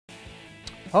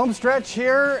Home stretch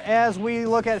here as we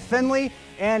look at Findlay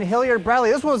and Hilliard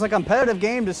Bradley. This was a competitive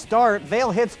game to start. Vail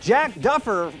hits Jack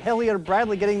Duffer. Hilliard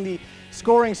Bradley getting the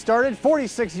scoring started.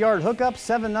 46-yard hookup,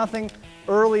 7-0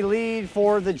 early lead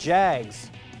for the Jags.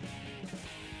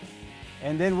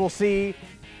 And then we'll see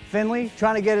Findlay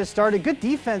trying to get it started. Good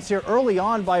defense here early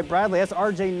on by Bradley. That's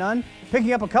R.J. Nunn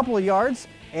picking up a couple of yards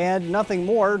and nothing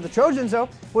more. The Trojans, though,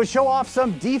 would show off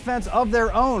some defense of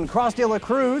their own. Cross de la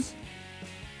Cruz.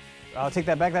 I'll take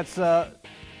that back.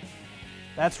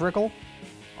 That's Rickle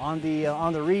on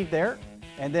the read there.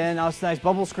 And then a nice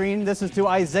bubble screen. This is to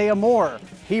Isaiah Moore.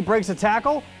 He breaks a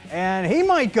tackle, and he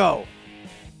might go.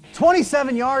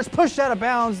 27 yards, pushed out of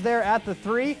bounds there at the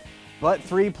 3. But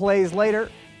 3 plays later,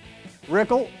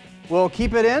 Rickle will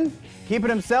keep it in, keep it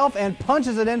himself, and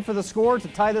punches it in for the score to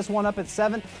tie this one up at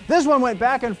 7. This one went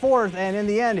back and forth, and in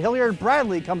the end, Hilliard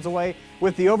Bradley comes away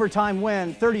with the overtime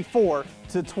win,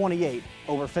 34-28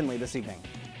 over Findlay this evening.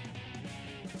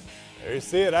 There you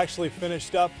see it, actually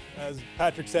finished up, as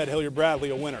Patrick said, Hilliard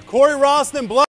Bradley a winner. Corey Ross then